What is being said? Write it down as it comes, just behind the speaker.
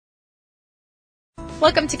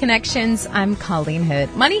Welcome to Connections. I'm Colleen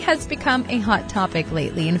Hood. Money has become a hot topic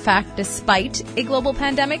lately. In fact, despite a global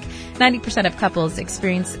pandemic, 90% of couples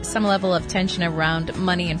experience some level of tension around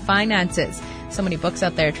money and finances. So many books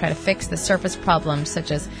out there try to fix the surface problems, such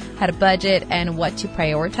as how to budget and what to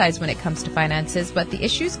prioritize when it comes to finances. But the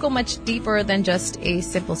issues go much deeper than just a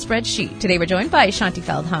simple spreadsheet. Today we're joined by Shaunti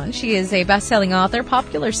Feldhahn. She is a best-selling author,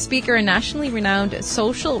 popular speaker, and nationally renowned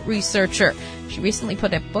social researcher. She recently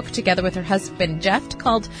put a book together with her husband, Jeff,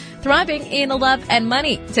 called Thriving in Love and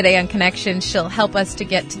Money. Today on Connections, she'll help us to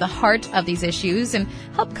get to the heart of these issues and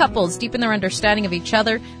help couples deepen their understanding of each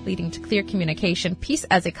other, leading to clear communication, peace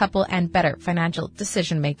as a couple, and better financial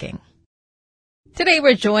decision-making. Today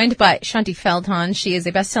we're joined by Shaunti Feldhahn. She is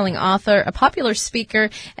a best-selling author, a popular speaker,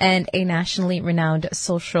 and a nationally renowned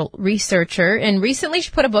social researcher. And recently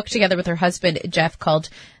she put a book together with her husband, Jeff, called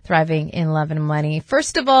Thriving in Love and Money.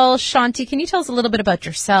 First of all, Shaunti, can you tell us a little bit about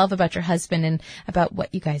yourself, about your husband, and about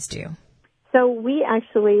what you guys do? So we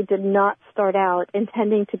actually did not start out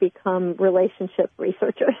intending to become relationship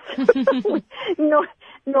researchers.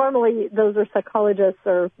 Normally, those are psychologists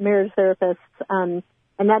or marriage therapists,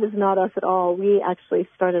 and that is not us at all. We actually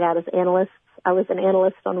started out as analysts. I was an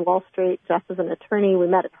analyst on Wall Street. Jeff was an attorney. We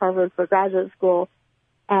met at Harvard for graduate school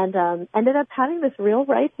and ended up having this real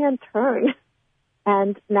right-hand turn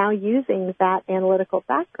and now using that analytical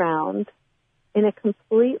background in a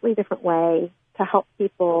completely different way to help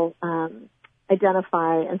people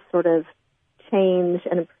identify and sort of change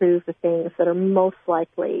and improve the things that are most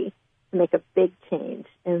likely to make a big change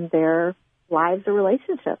in their lives or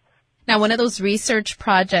relationships. Now, one of those research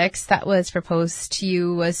projects that was proposed to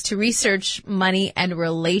you was to research money and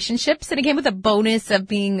relationships, and it came with a bonus of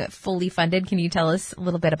being fully funded. Can you tell us a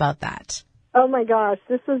little bit about that? Oh, my gosh,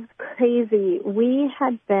 this is crazy. We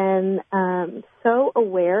had been so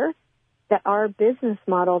aware that our business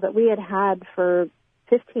model that we had had for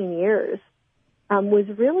 15 years was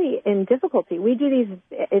really in difficulty. We do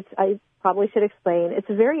these, I probably should explain, it's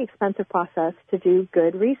a very expensive process to do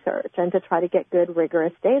good research and to try to get good,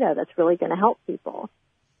 rigorous data that's really going to help people.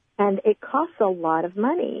 And it costs a lot of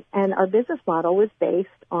money. And our business model was based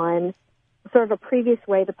on sort of a previous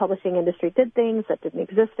way the publishing industry did things that didn't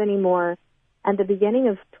exist anymore. And the beginning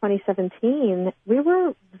of 2017, we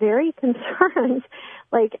were very concerned.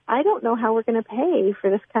 Like, I don't know how we're going to pay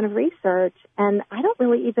for this kind of research, and I don't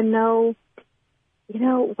really even know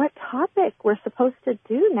what topic we're supposed to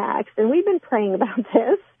do next. And we've been praying about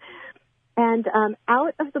this. And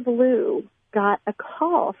out of the blue, got a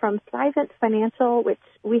call from Thrivent Financial, which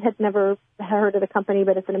we had never heard of the company,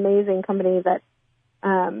 but it's an amazing company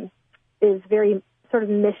that is very sort of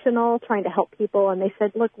missional, trying to help people. And they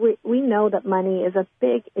said, look, we know that money is a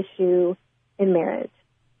big issue in marriage.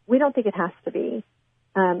 We don't think it has to be.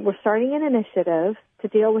 We're starting an initiative to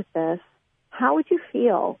deal with this. How would you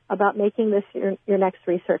feel about making this your next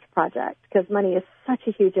research project? Because money is such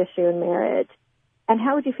a huge issue in marriage. And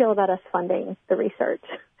how would you feel about us funding the research?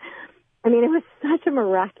 I mean, it was such a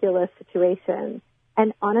miraculous situation.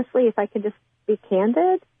 And honestly, if I could just be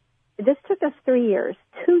candid, this took us 3 years.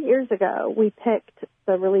 2 years ago, we picked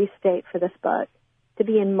the release date for this book to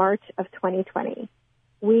be in March of 2020.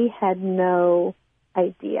 We had no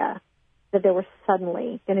idea that there were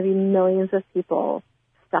suddenly going to be millions of people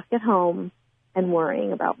stuck at home and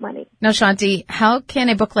worrying about money. Now, Shaunti, how can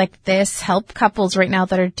a book like this help couples right now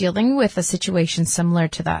that are dealing with a situation similar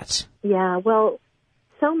to that? Yeah, well,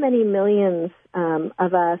 so many millions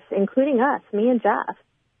of us, including us, me and Jeff,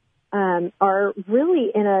 are really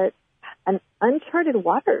in an uncharted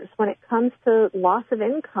waters when it comes to loss of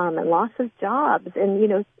income and loss of jobs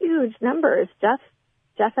and, huge numbers. Jeff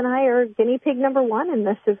and I are guinea pig number one in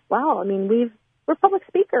this as well. I mean, we're public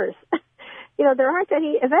speakers. There aren't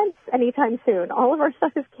any events anytime soon. All of our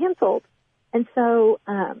stuff is canceled. And so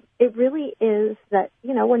it really is that,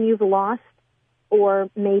 when you've lost or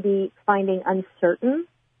maybe finding uncertain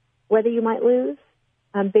whether you might lose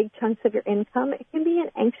big chunks of your income, it can be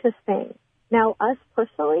an anxious thing. Now, us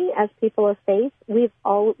personally, as people of faith, we've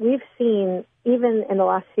seen, even in the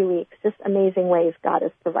last few weeks, just amazing ways God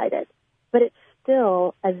has provided. But it's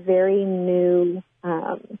still a very new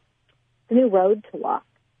road to walk.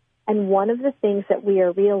 And one of the things that we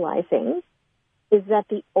are realizing is that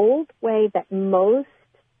the old way that most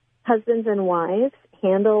husbands and wives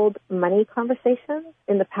handled money conversations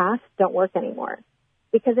in the past don't work anymore.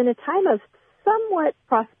 Because in a time of somewhat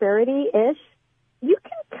prosperity-ish, you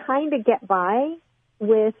can kind of get by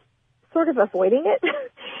with sort of avoiding it.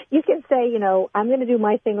 You can say, I'm going to do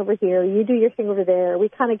my thing over here, you do your thing over there. We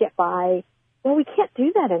kind of get by. Well, we can't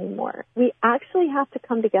do that anymore. We actually have to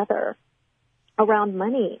come together around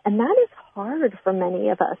money, and that is hard for many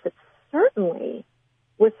of us. It's certainly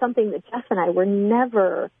was something that Jeff and I were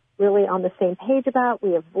never really on the same page about.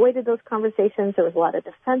 We avoided those conversations. There was a lot of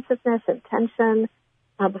defensiveness and tension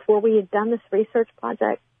before we had done this research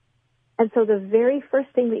project. And so the very first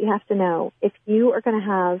thing that you have to know, if you are going to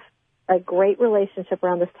have a great relationship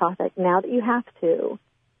around this topic, now that you have to,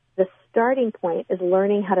 the starting point is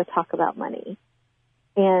learning how to talk about money.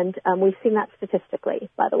 And we've seen that statistically,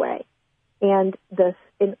 by the way. And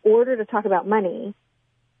in order to talk about money,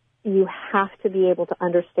 you have to be able to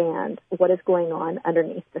understand what is going on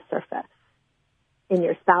underneath the surface in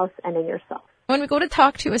your spouse and in yourself. When we go to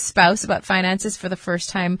talk to a spouse about finances for the first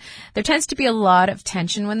time, there tends to be a lot of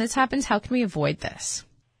tension when this happens. How can we avoid this?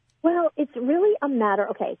 Well, it's really a matter,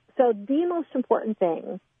 okay, so the most important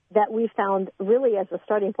thing that we found really as a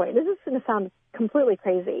starting point, this is going to sound completely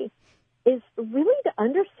crazy, is really to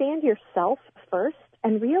understand yourself first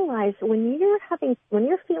and realize when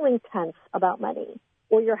you're feeling tense about money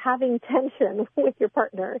or you're having tension with your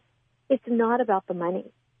partner, it's not about the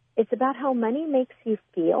money. It's about how money makes you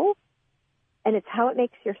feel, and it's how it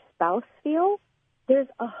makes your spouse feel. There's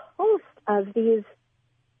a host of these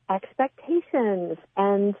expectations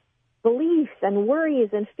and beliefs and worries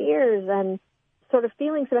and fears and sort of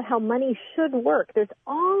feelings about how money should work. There's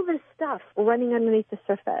all this stuff running underneath the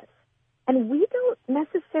surface. And we don't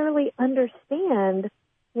necessarily understand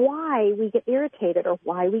why we get irritated or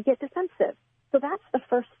why we get defensive. So that's the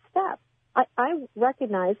first step. I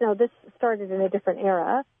recognize, this started in a different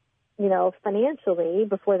era, financially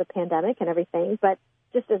before the pandemic and everything. But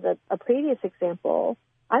just as a previous example,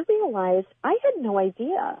 I realized I had no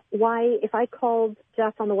idea why if I called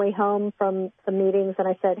Jeff on the way home from some meetings and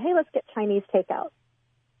I said, hey, let's get Chinese takeout,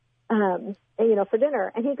 for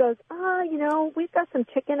dinner. And he goes, we've got some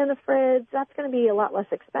chicken in the fridge. That's going to be a lot less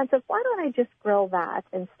expensive. Why don't I just grill that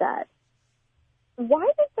instead? Why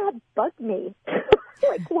did that bug me?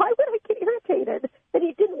 Why would I get irritated that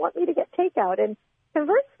he didn't want me to get takeout? And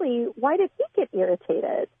conversely, why did he get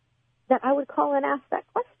irritated that I would call and ask that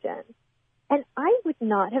question? And I would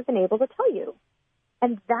not have been able to tell you.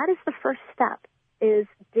 And that is the first step, is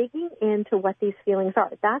digging into what these feelings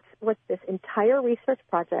are. That's what this entire research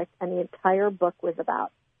project and the entire book was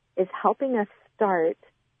about, is helping us start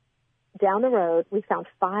down the road. We found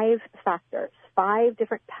 5 factors, 5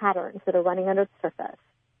 different patterns that are running under the surface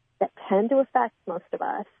that tend to affect most of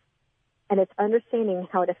us. And it's understanding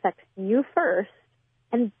how it affects you first,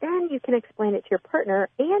 and then you can explain it to your partner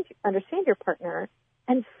and understand your partner,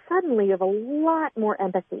 and suddenly you have a lot more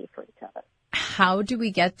empathy for each other. How do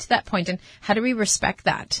we get to that point, and how do we respect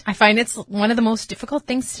that? I find it's one of the most difficult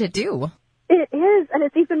things to do. It is, and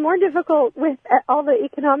it's even more difficult with all the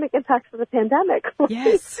economic impacts of the pandemic. Right?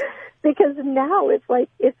 Yes. Because now it's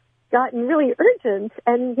gotten really urgent,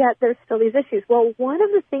 and yet there's still these issues. Well, one of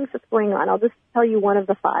the things that's going on, I'll just tell you one of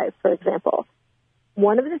the 5, for example.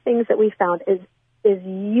 One of the things that we found is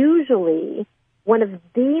usually one of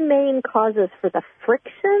the main causes for the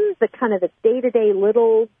friction, the kind of the day-to-day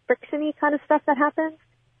little friction-y kind of stuff that happens,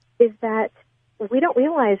 is that we don't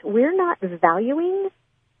realize we're not valuing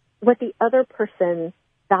what the other person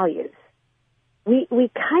values. We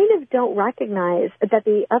kind of don't recognize that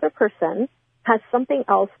the other person has something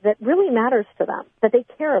else that really matters to them, that they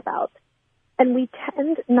care about. And we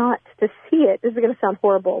tend not to see it. This is going to sound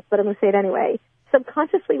horrible, but I'm going to say it anyway.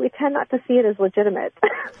 Subconsciously, we tend not to see it as legitimate.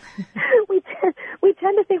 we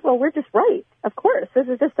tend to think, well, we're just right. Of course, this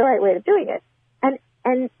is just the right way of doing it.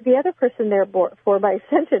 And the other person therefore, by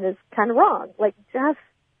extension, is kind of wrong. Like Jeff,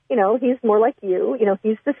 he's more like you.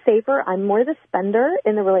 He's the saver. I'm more the spender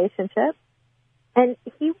in the relationship. And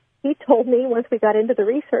he told me once we got into the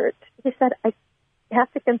research, he said, I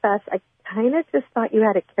have to confess, I kind of just thought you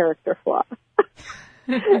had a character flaw.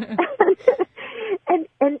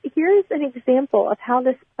 And here's an example of how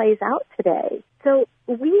this plays out today. So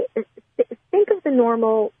we think of the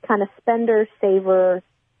normal kind of spender-saver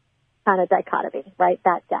kind of dichotomy, right,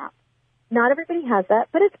 that gap. Not everybody has that,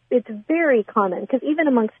 but it's very common, because even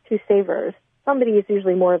amongst 2 savers, somebody is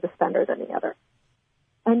usually more of the spender than the other.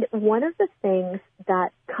 And one of the things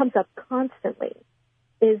that comes up constantly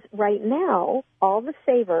is right now, all the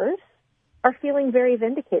savers are feeling very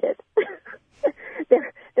vindicated.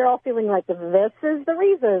 They're all feeling like this is the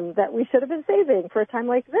reason that we should have been saving for a time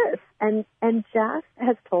like this. And Jeff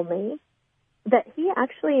has told me that he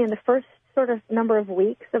actually, in the first sort of number of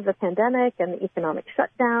weeks of the pandemic and the economic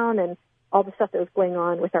shutdown and all the stuff that was going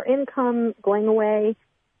on with our income going away,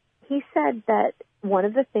 he said that one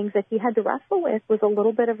of the things that he had to wrestle with was a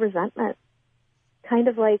little bit of resentment. Kind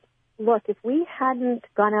of like, look, if we hadn't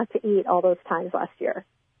gone out to eat all those times last year,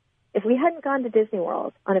 if we hadn't gone to Disney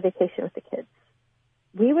World on a vacation with the kids,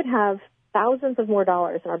 we would have thousands of more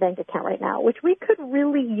dollars in our bank account right now, which we could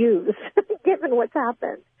really use given what's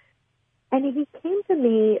happened. And he came to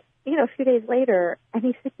me, a few days later, and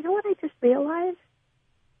he said, you know what I just realized?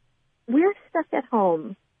 We're stuck at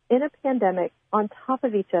home in a pandemic on top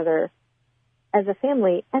of each other as a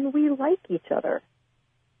family, and we like each other.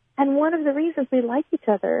 And one of the reasons we like each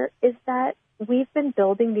other is that we've been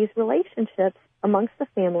building these relationships amongst the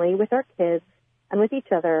family with our kids and with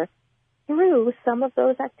each other through some of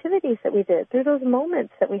those activities that we did, through those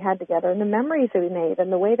moments that we had together and the memories that we made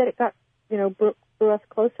and the way that it got, drew us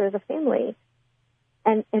closer as a family.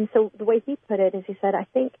 And so the way he put it is he said, I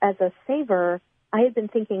think as a saver, I had been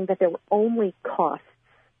thinking that there were only costs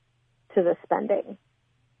to the spending.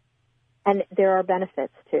 And there are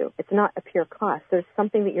benefits too. It's not a pure cost. There's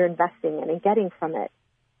something that you're investing in and getting from it.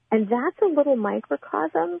 And that's a little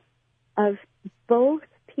microcosm of both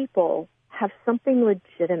people have something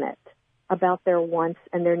legitimate about their wants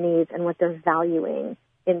and their needs and what they're valuing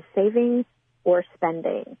in saving or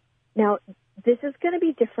spending. Now, this is going to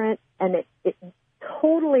be different, and it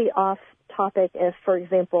totally off topic if, for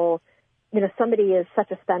example, somebody is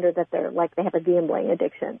such a spender that they have a gambling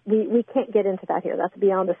addiction. We can't get into that here. That's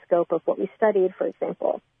beyond the scope of what we studied, for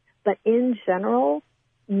example. But in general,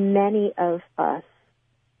 many of us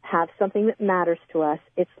have something that matters to us.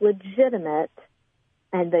 It's legitimate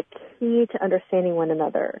and the key to understanding one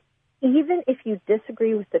another. Even if you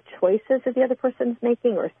disagree with the choices that the other person's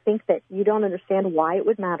making or think that you don't understand why it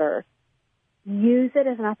would matter, use it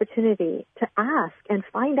as an opportunity to ask and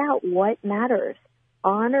find out what matters.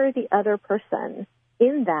 Honor the other person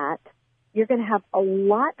in that. You're going to have a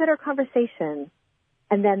lot better conversation.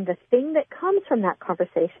 And then the thing that comes from that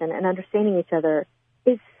conversation and understanding each other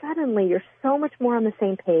is suddenly you're so much more on the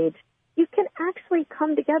same page. You can actually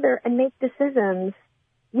come together and make decisions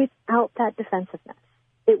without that defensiveness.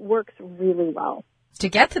 It works really well. To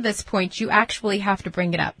get to this point, you actually have to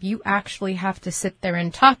bring it up. You actually have to sit there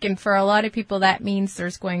and talk. And for a lot of people, that means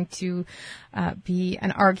there's going to be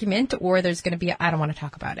an argument or there's going to be, I don't want to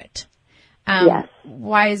talk about it. Yes.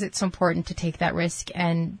 Why is it so important to take that risk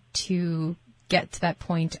and to get to that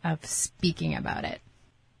point of speaking about it?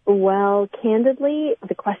 Well, candidly,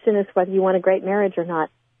 the question is whether you want a great marriage or not.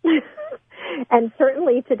 And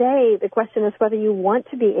certainly today, the question is whether you want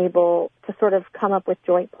to be able to sort of come up with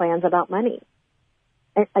joint plans about money.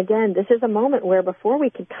 And again, this is a moment where before we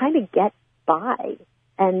could kind of get by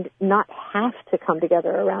and not have to come together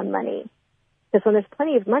around money. Because when there's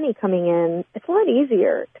plenty of money coming in, it's a lot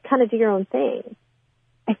easier to kind of do your own thing.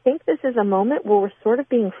 I think this is a moment where we're sort of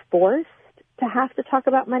being forced to have to talk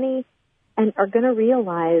about money and are going to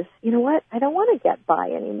realize, you know what, I don't want to get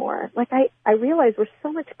by anymore. I realize we're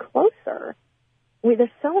so much closer. There's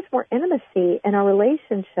so much more intimacy in our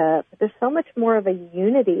relationship. There's so much more of a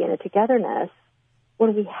unity and a togetherness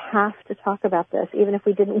when we have to talk about this, even if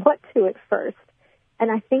we didn't want to at first. And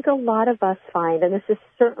I think a lot of us find, and this is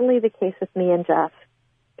certainly the case with me and Jeff,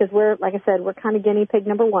 because we're kind of guinea pig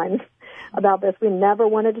number one about this. We never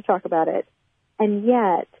wanted to talk about it. And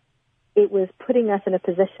yet it was putting us in a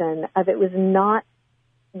position of it was not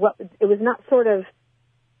sort of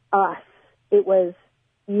us. It was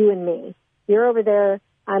you and me. You're over there,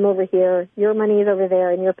 I'm over here, your money is over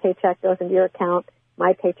there, and your paycheck goes into your account,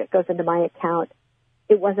 my paycheck goes into my account.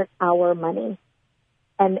 It wasn't our money.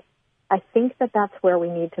 And I think that that's where we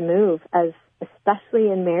need to move,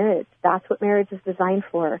 especially in marriage. That's what marriage is designed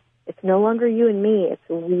for. It's no longer you and me, it's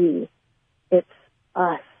we. It's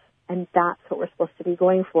us. And that's what we're supposed to be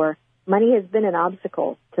going for. Money has been an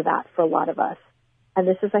obstacle to that for a lot of us. And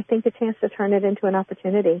this is, I think, a chance to turn it into an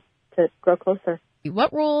opportunity to grow closer.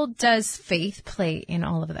 What role does faith play in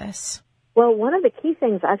all of this? Well, one of the key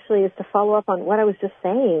things actually is to follow up on what I was just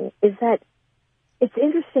saying, is that it's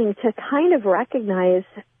interesting to kind of recognize,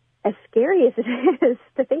 as scary as it is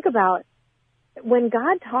to think about, when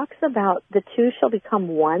God talks about the two shall become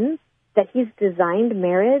one, that he's designed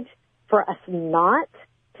marriage for us not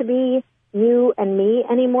to be you and me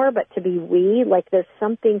anymore, but to be we. Like there's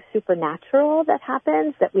something supernatural that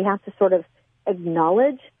happens that we have to sort of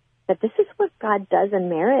acknowledge that this is what God does in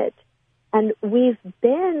marriage. And we've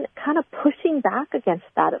been kind of pushing back against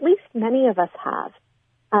that. At least many of us have.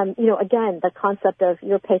 Again, the concept of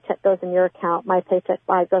your paycheck goes in your account, my paycheck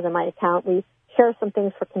goes in my account. We share some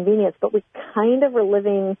things for convenience, but we kind of are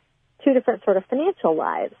living two different sort of financial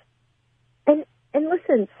lives. And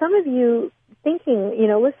listen, some of you thinking,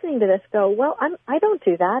 listening to this go, well, I don't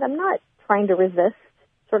do that. I'm not trying to resist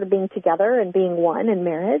sort of being together and being one in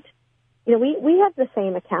marriage. We have the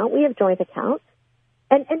same account. We have joint accounts.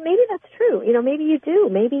 And maybe that's true. Maybe you do.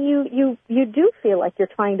 Maybe you do feel like you're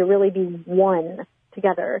trying to really be one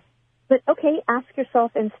together. But okay, ask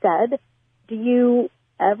yourself instead, do you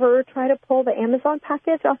ever try to pull the Amazon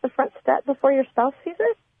package off the front step before your spouse sees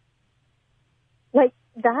it? Like,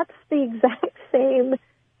 that's the exact same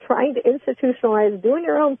trying to institutionalize doing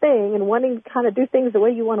your own thing and wanting to kind of do things the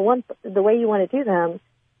way you want to do them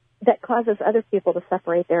that causes other people to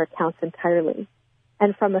separate their accounts entirely.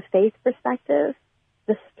 And from a faith perspective,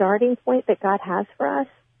 the starting point that God has for us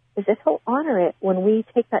is that He'll honor it when we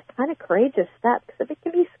take that kind of courageous step, because it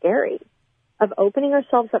can be scary, of opening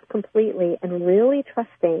ourselves up completely and really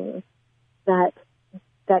trusting that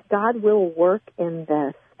God will work in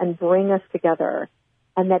this and bring us together.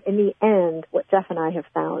 And that in the end, what Jeff and I have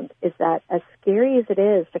found is that as scary as it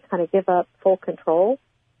is to kind of give up full control,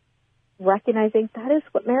 recognizing that is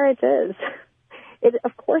what marriage is.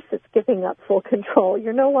 Of course it's giving up full control.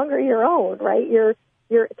 You're no longer your own, right? You're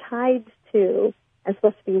tied to and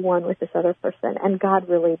supposed to be one with this other person, and God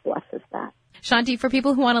really blesses that. Shaunti, for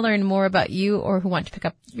people who want to learn more about you or who want to pick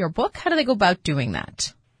up your book, how do they go about doing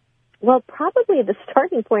that? Well, probably the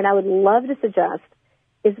starting point I would love to suggest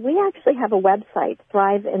is we actually have a website,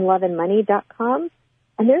 thriveinloveandmoney.com,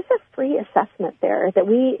 and there's a free assessment there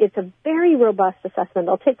it's a very robust assessment.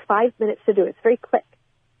 It'll take 5 minutes to do. It's very quick,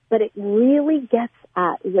 but it really gets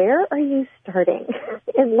at where are you starting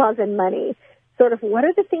in love and money? Sort of what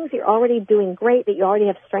are the things you're already doing great that you already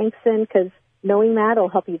have strengths in, because knowing that will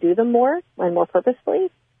help you do them more and more purposefully.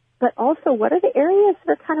 But also, what are the areas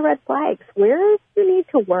that are kind of red flags? Where do you need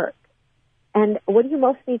to work? And what do you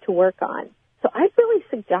most need to work on? So I'd really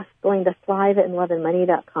suggest going to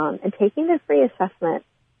thriveandloveandmoney.com and taking the free assessment.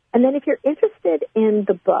 And then if you're interested in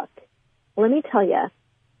the book, let me tell you,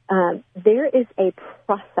 there is a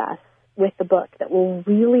process with the book that will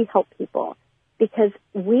really help people. Because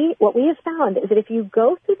what we have found is that if you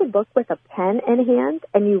go through the book with a pen in hand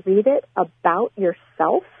and you read it about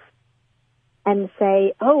yourself and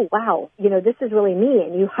say, oh, wow, this is really me,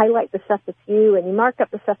 and you highlight the stuff that's you and you mark up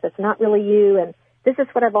the stuff that's not really you, and this is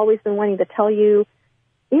what I've always been wanting to tell you,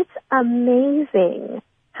 it's amazing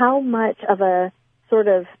how much of a sort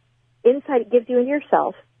of insight it gives you in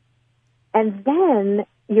yourself. And then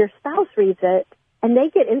your spouse reads it and they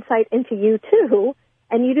get insight into you too.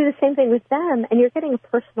 And you do the same thing with them, and you're getting a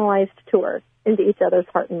personalized tour into each other's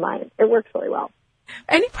heart and mind. It works really well.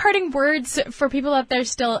 Any parting words for people out there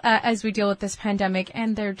still as we deal with this pandemic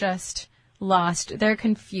and they're just lost, they're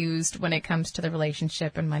confused when it comes to the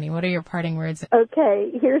relationship and money? What are your parting words?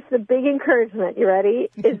 Okay, here's the big encouragement. You ready?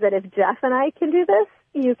 Is that if Jeff and I can do this,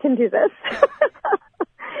 you can do this.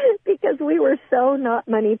 Because we were so not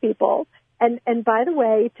money people. And by the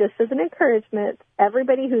way, just as an encouragement,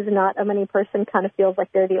 everybody who's not a money person kind of feels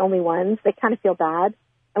like they're the only ones. They kind of feel bad.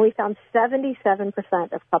 And we found 77%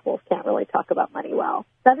 of couples can't really talk about money well.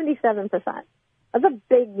 77%. That's a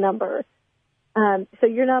big number. So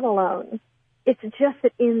you're not alone. It's just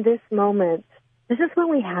that in this moment, this is when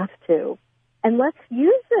we have to. And let's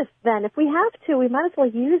use this then. If we have to, we might as well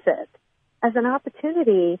use it as an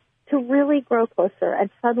opportunity to really grow closer. And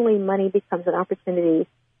suddenly money becomes an opportunity.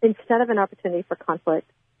 Instead of an opportunity for conflict,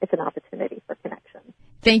 it's an opportunity for connection.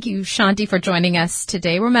 Thank you, Shaunti, for joining us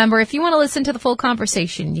today. Remember, if you want to listen to the full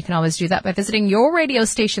conversation, you can always do that by visiting your radio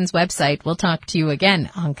station's website. We'll talk to you again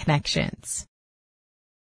on Connections.